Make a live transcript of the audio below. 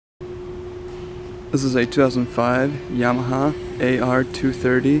This is a 2005 Yamaha AR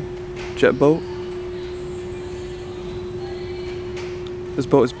 230 jet boat. This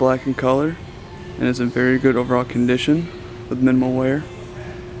boat is black in color and is in very good overall condition with minimal wear.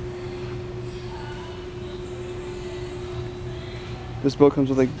 This boat comes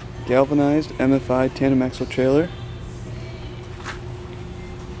with a galvanized MFI tandem axle trailer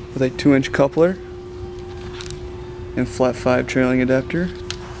with a 2-inch coupler and flat 5 trailing adapter,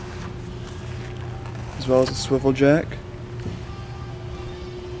 as well as a swivel jack.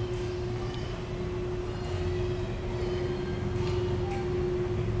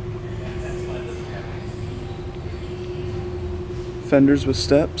 Fenders with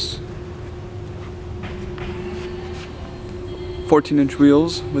steps. 14-inch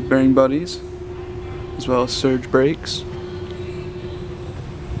wheels with bearing buddies, as well as surge brakes.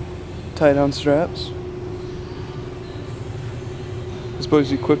 Tie-down straps. This boat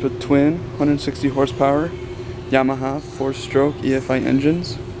is equipped with twin 160 horsepower Yamaha 4-stroke EFI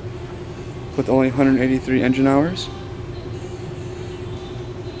engines with only 183 engine hours.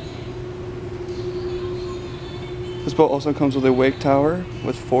 This boat also comes with a wake tower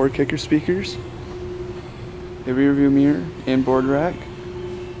with 4 kicker speakers, a rear view mirror and board rack,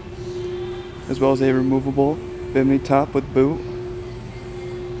 as well as a removable bimini top with boot,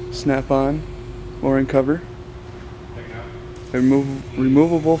 snap-on mooring cover, a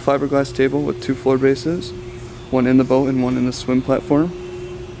removable fiberglass table with 2 floor bases, one in the boat and one in the swim platform,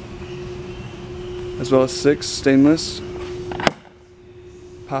 as well as 6 stainless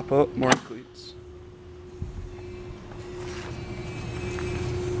pop-up mooring cleats.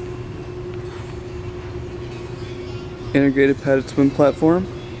 Integrated padded swim platform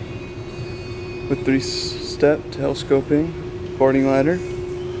with 3-step telescoping boarding ladder,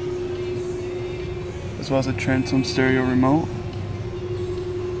 as well as a transom stereo remote,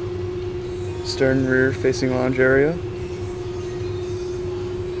 stern rear facing lounge area,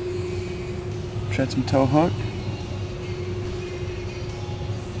 transom tow hook,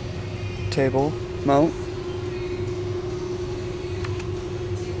 table mount,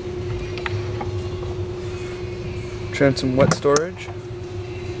 transom wet storage,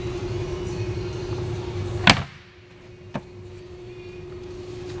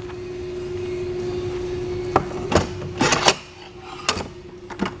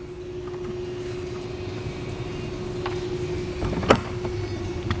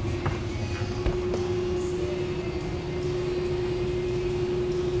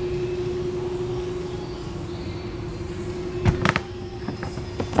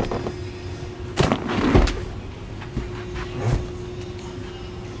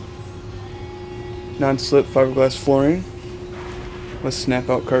 non-slip fiberglass flooring with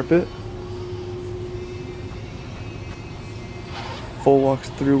snap-out carpet, full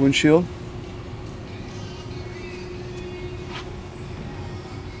walk-through windshield,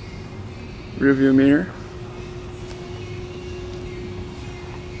 rear view mirror,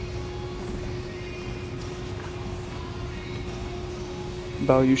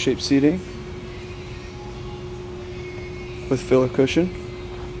 bow U-shaped seating with filler cushion,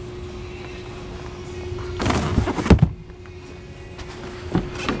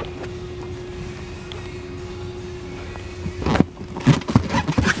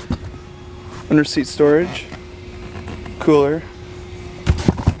 under seat storage, cooler,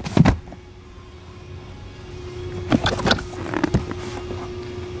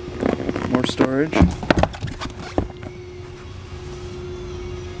 more storage,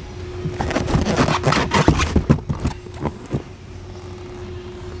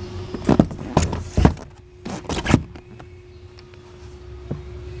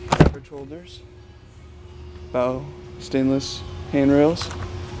 beverage holders, bow stainless handrails,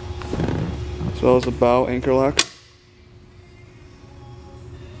 as well as a bow anchor lock.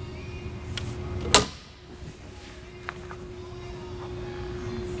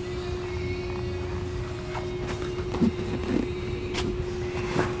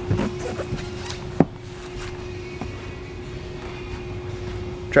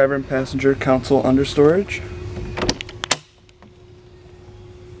 Driver and passenger console under storage.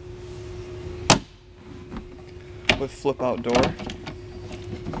 With flip out door.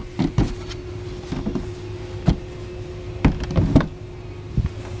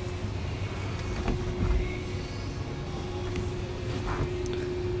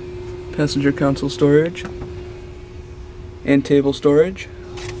 Passenger console storage and table storage.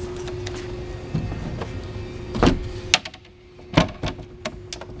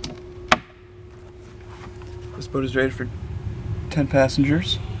 This boat is rated for 10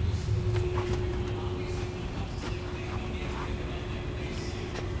 passengers.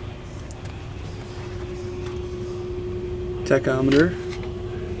 tachometer,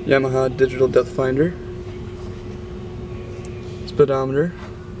 Yamaha digital depth finder, speedometer,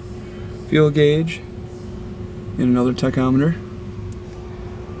 fuel gauge, and another tachometer,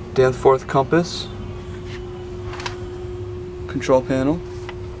 Danforth compass, control panel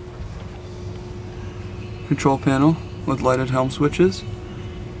with lighted helm switches,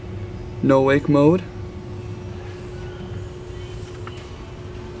 no wake mode,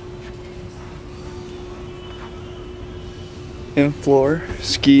 and floor,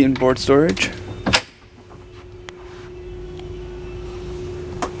 ski and board storage.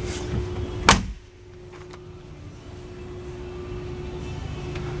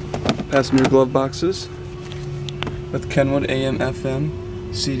 Passenger glove boxes with Kenwood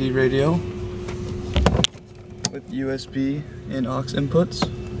AM/FM CD radio with USB and aux inputs,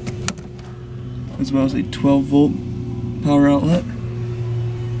 as well as a 12-volt power outlet.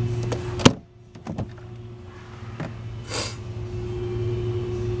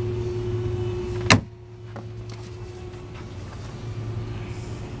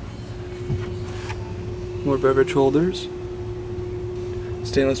 More beverage holders,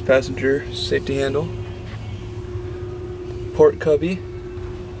 stainless passenger safety handle, port cubby,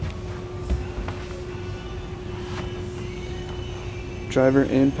 driver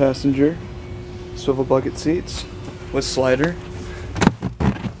and passenger swivel bucket seats with slider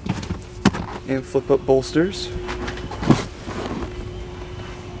and flip up bolsters.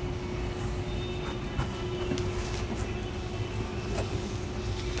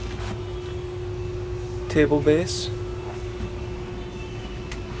 Table base,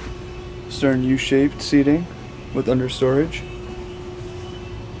 stern U-shaped seating with under storage.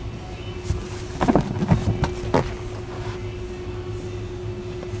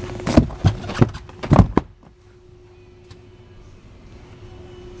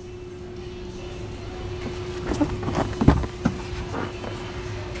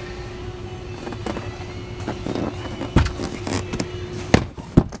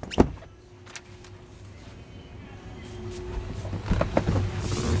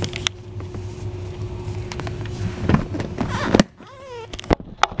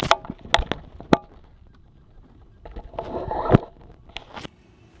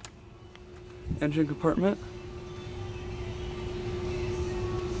 Engine compartment,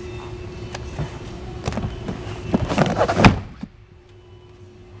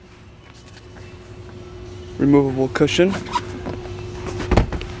 removable cushion,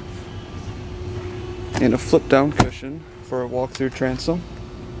 and a flip down cushion for a walk-through transom.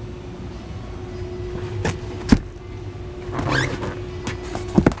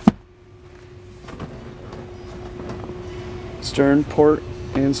 Stern, port,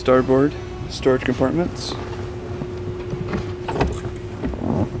 and starboard storage compartments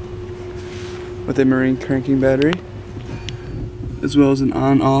with a marine cranking battery, as well as an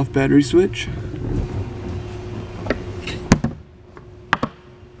on-off battery switch.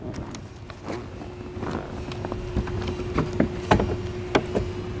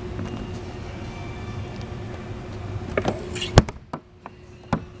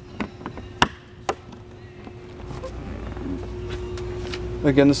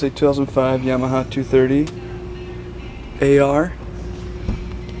 Again, this is a 2005 Yamaha 230 AR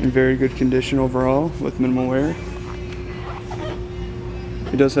in very good condition overall with minimal wear.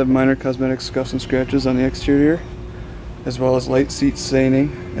 It does have minor cosmetic scuffs and scratches on the exterior, as well as light seat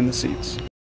staining in the seats.